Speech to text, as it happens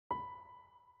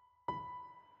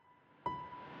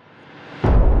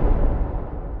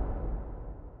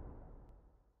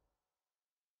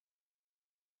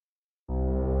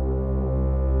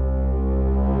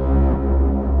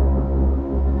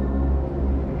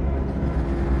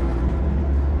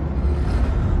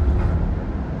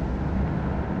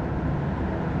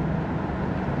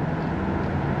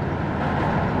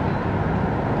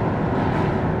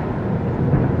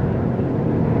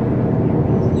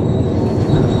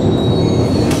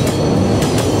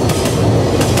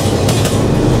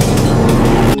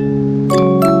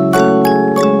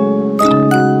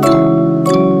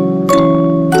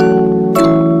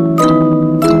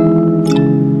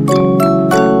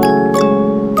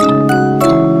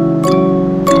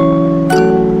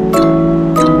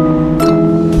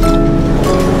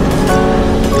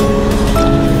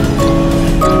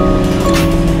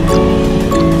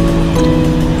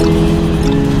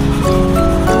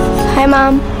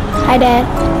Hi,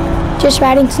 Dad. Just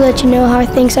writing to let you know how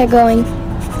things are going.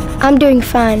 I'm doing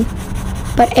fine,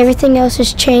 but everything else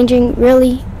is changing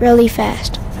really, really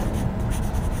fast.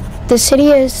 The city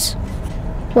is,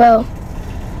 well,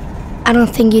 I don't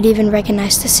think you'd even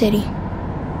recognize the city.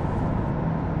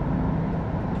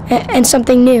 And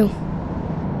something new.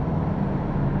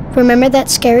 Remember that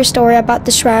scary story about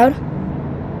the shroud?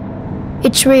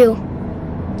 It's real.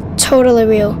 Totally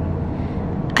real.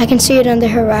 I can see it on the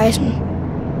horizon.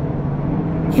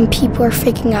 And people are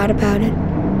freaking out about it.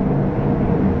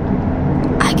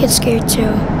 I get scared too.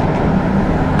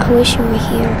 I wish you were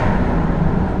here.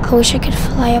 I wish I could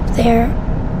fly up there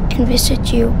and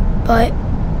visit you, but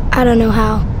I don't know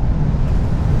how.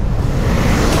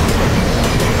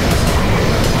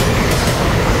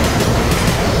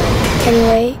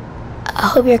 Anyway, I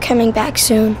hope you're coming back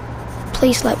soon.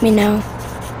 Please let me know.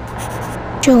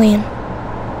 Julian.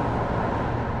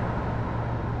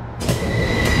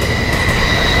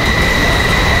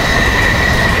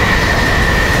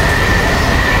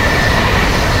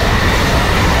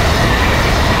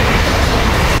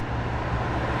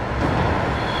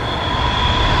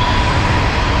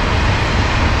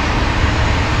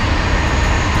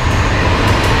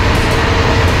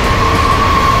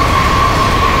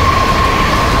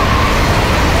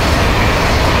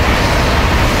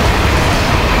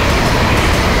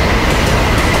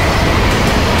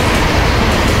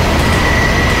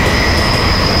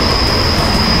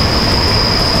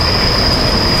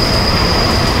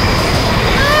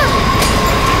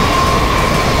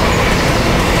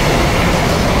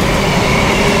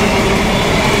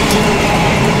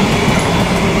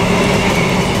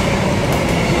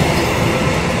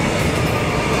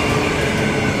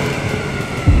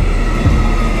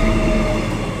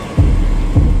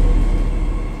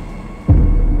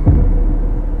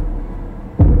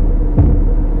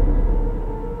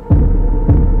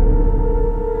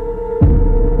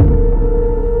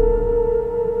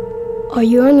 Are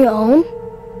you on your own?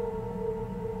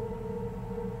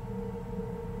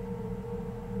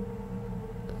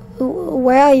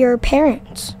 Where are your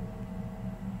parents?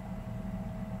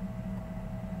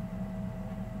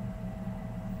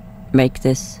 Make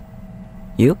this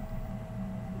you?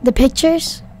 The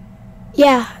pictures?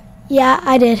 Yeah,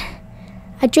 I did.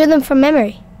 I drew them from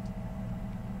memory.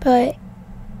 But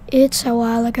it's a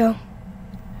while ago.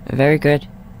 Very good.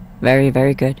 Very,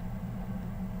 very good.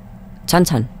 Tun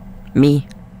Tun. Me.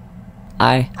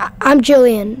 I'm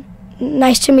Julian.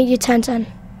 Nice to meet you, Tun Tun.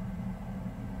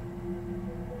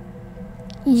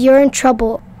 You're in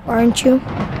trouble, aren't you?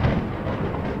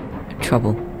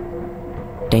 Trouble.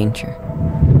 Danger.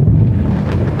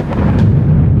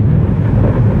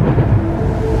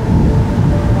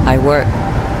 I work,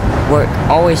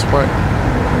 always work.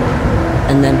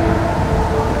 And then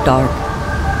dark,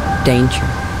 danger,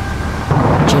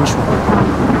 ginger,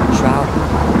 shroud.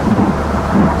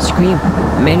 Scream,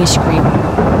 many scream.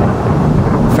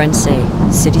 Friends say,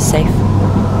 city safe.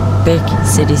 Big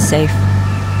city safe.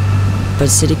 But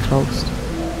city closed.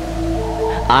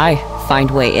 I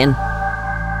find way in.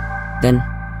 Then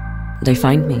they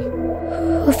find me.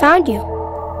 Who found you?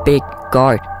 Big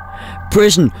guard.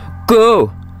 Prison,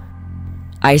 go!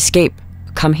 I escape.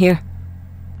 Come here.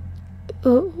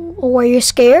 Were you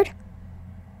scared?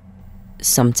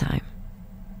 Sometime.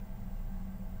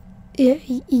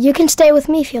 You can stay with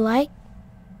me if you like.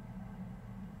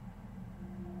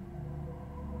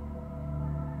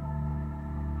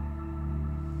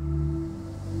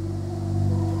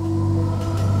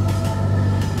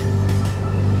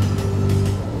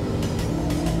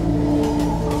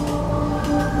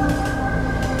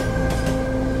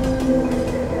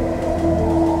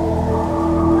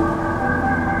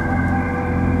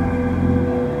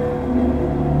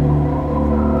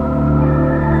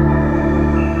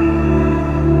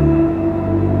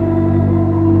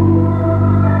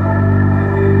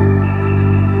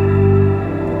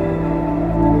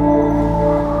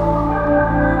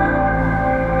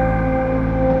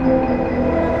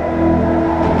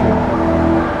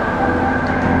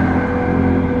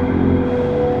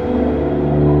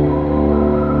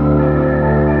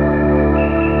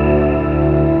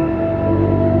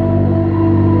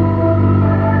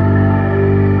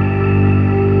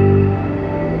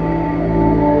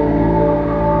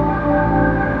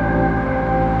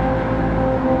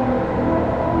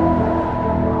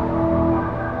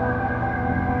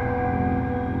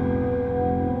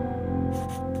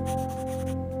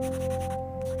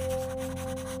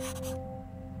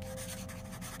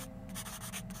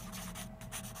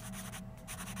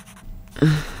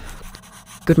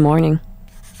 Good morning.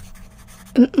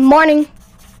 Morning.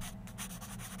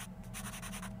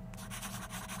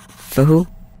 For who?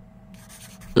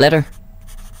 Letter.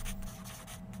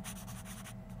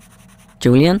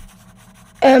 Julian?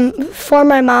 For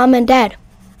my mom and dad.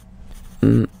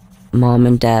 Mom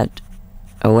and dad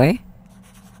away?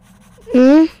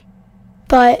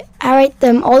 But I write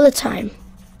them all the time.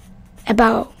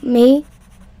 About me,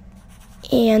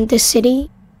 and the city,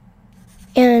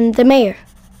 and the mayor.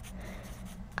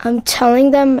 I'm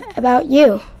telling them about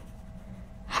you.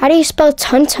 How do you spell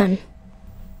Tun Tun?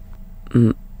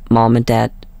 Mom and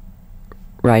dad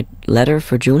write letter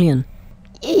for Julian.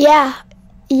 Yeah,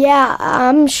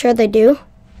 I'm sure they do.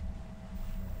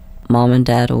 Mom and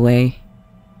dad away.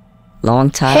 Long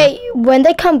time. Hey, when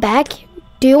they come back,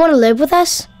 do you want to live with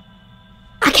us?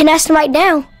 I can ask them right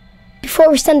now,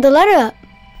 before we send the letter up.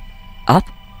 Up?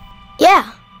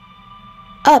 Yeah,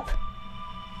 up.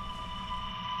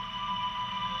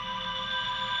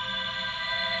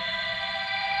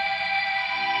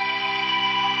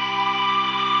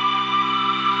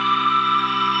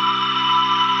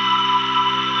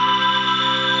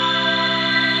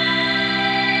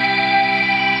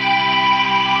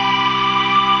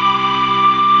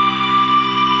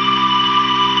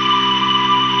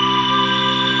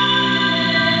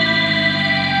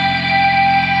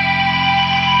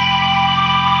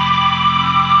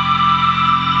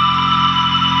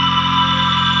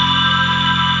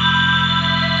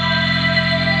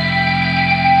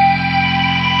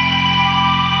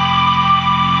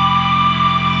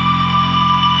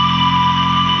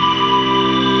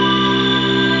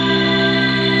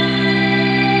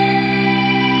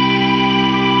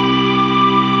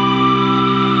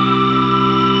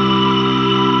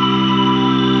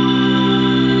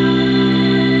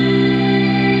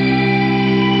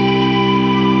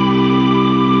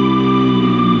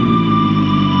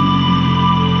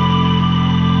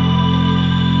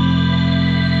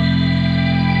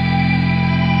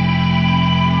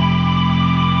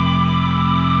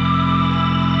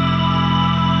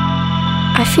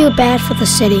 I feel bad for the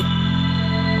city.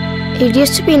 It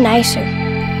used to be nicer.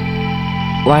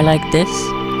 Why like this?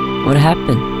 What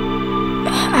happened?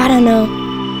 I don't know.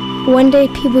 One day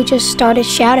people just started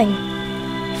shouting.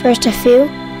 First a few,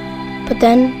 but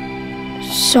then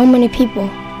so many people.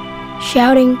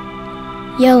 Shouting,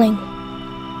 yelling.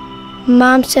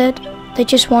 Mom said they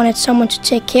just wanted someone to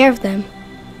take care of them.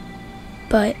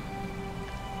 But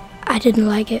I didn't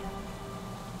like it.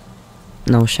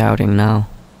 No shouting now.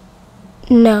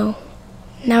 No.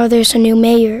 Now there's a new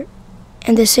mayor,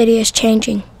 and the city is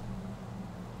changing.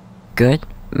 Good,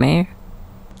 Mayor?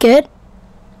 Good?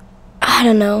 I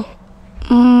don't know.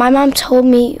 My mom told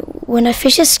me when a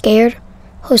fish is scared,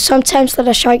 he'll sometimes let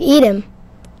a shark eat him,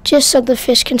 just so the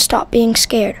fish can stop being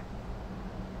scared.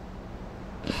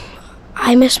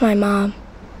 I miss my mom,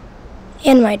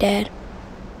 and my dad.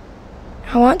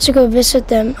 I want to go visit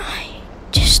them. I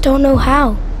just don't know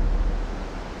how.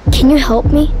 Can you help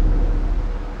me?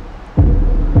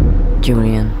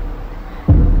 Julian.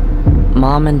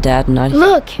 Mom and Dad not...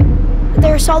 Look!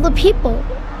 There's all the people.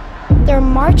 They're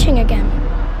marching again.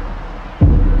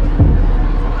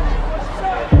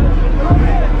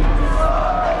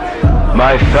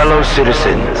 My fellow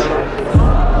citizens,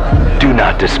 do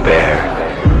not despair.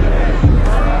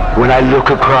 When I look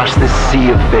across this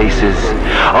sea of faces,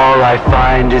 all I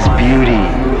find is beauty,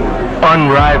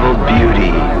 unrivaled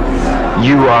beauty.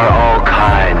 You are all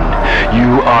kind,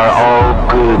 you are all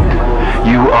good,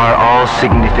 you are all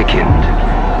significant,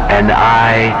 and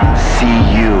I see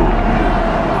you.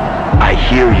 I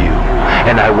hear you,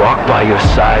 and I walk by your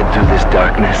side through this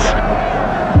darkness.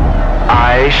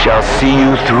 I shall see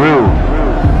you through.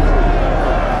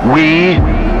 We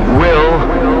will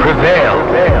prevail.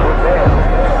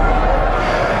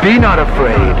 Be not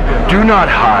afraid, do not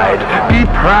hide, be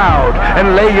proud,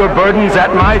 and lay your burdens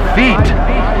at my feet.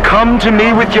 Come to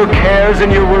me with your cares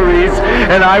and your worries,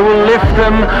 and I will lift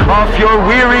them off your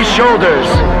weary shoulders.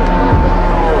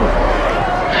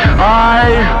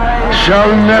 I shall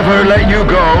never let you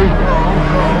go.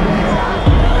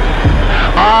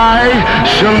 I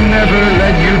shall never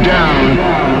let you down.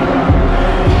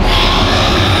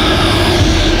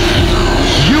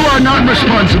 You are not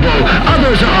responsible,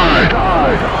 others are.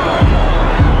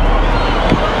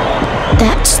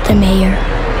 That's the mayor.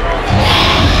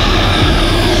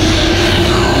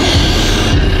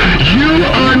 You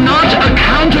are not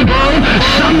accountable,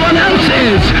 someone else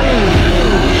is.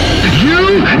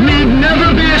 You need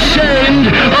never be ashamed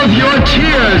of your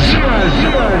tears.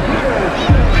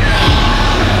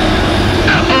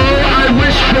 All I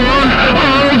wish for,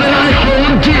 all that I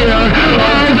hold dear,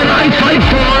 all that I fight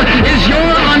for is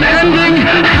your unending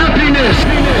happiness.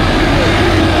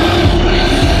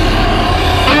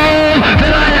 All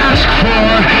that I ask for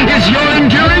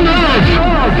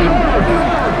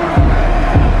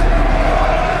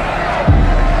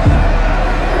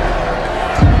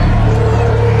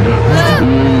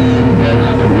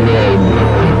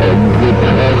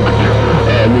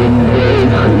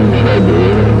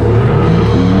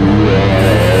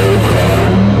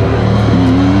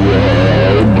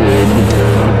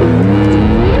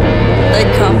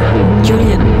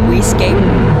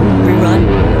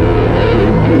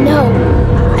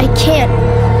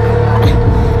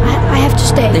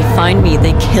find me,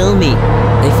 they kill me.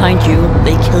 They find you,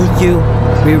 they kill you.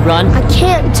 We run. I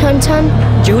can't, Tun Tun.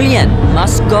 Julian,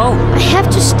 must go. I have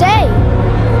to stay.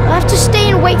 I have to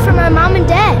stay and wait for my mom and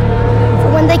dad.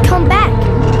 For when they come back.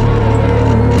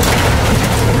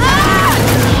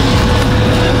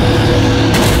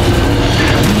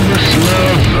 We must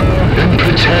love and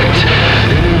protect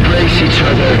and embrace each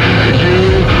other. You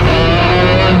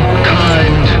are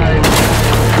unkind.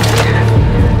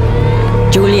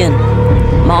 Julian,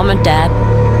 Mom and Dad,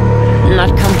 not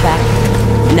come back.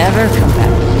 Never come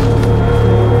back.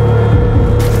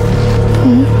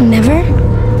 Never?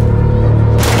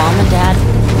 Mom and Dad,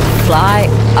 fly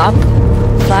up,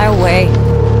 fly away.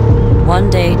 One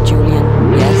day, Julian,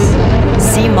 yes.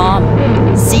 See Mom,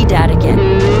 see Dad again.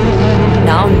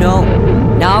 Now no,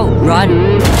 now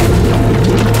run.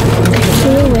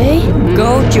 Flew away?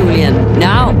 Go, Julian,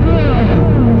 now.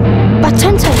 But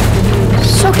Tun Tun,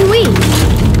 so can we.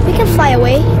 We can fly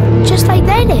away, just like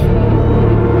they did.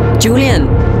 Julian,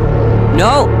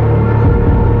 no.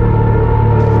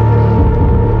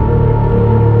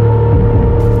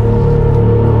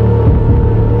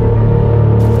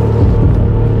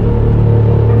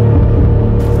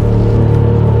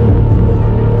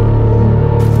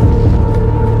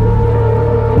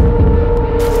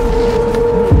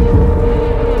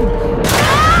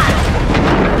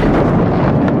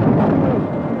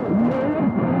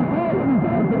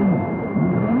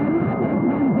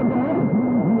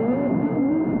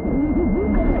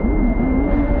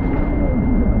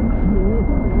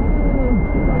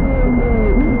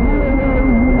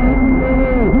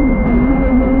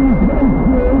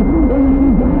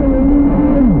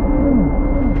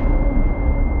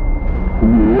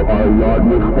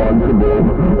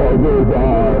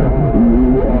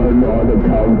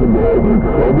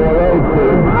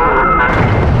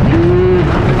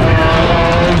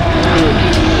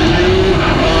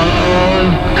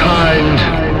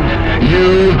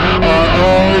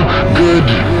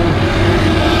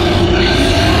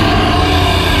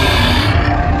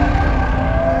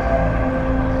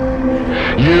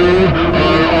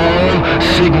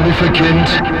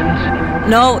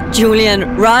 No,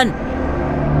 Julian, run!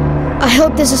 I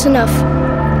hope this is enough.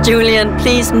 Julian,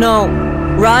 please, no.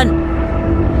 Run!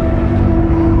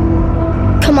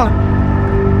 Come on.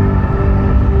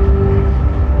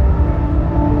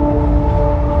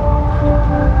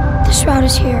 This route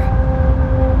is here.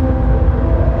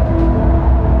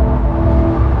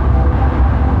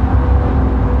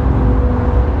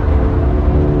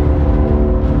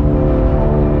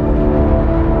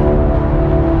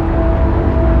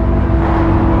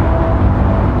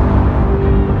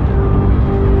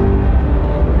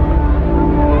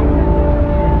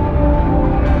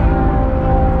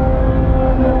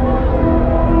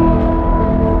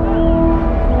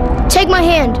 Take my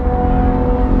hand.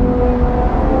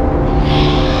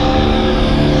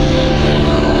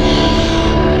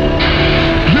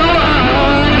 You are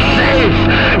all safe.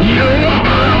 You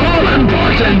are all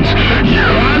important. You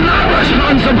are not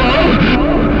responsible.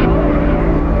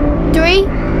 3.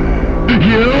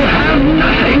 You have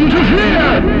nothing to fear.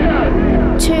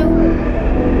 2.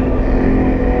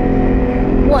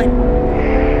 1.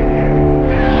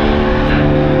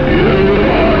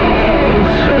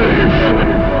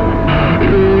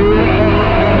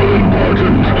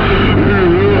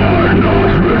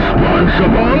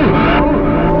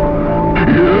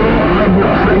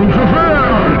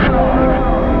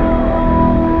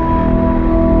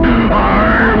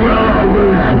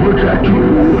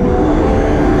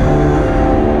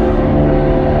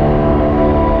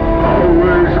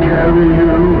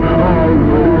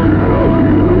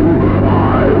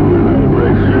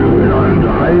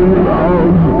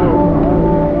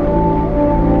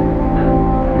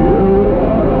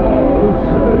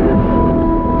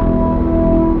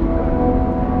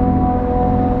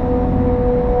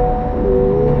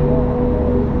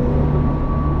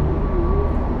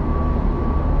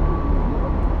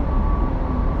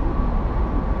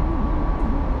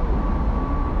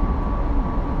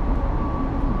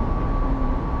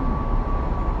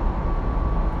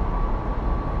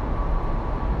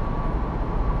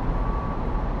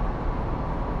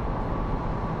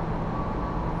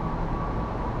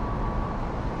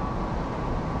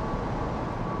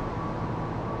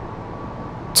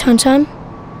 Tun Tun?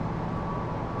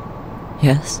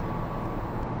 Yes?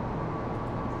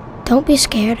 Don't be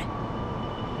scared.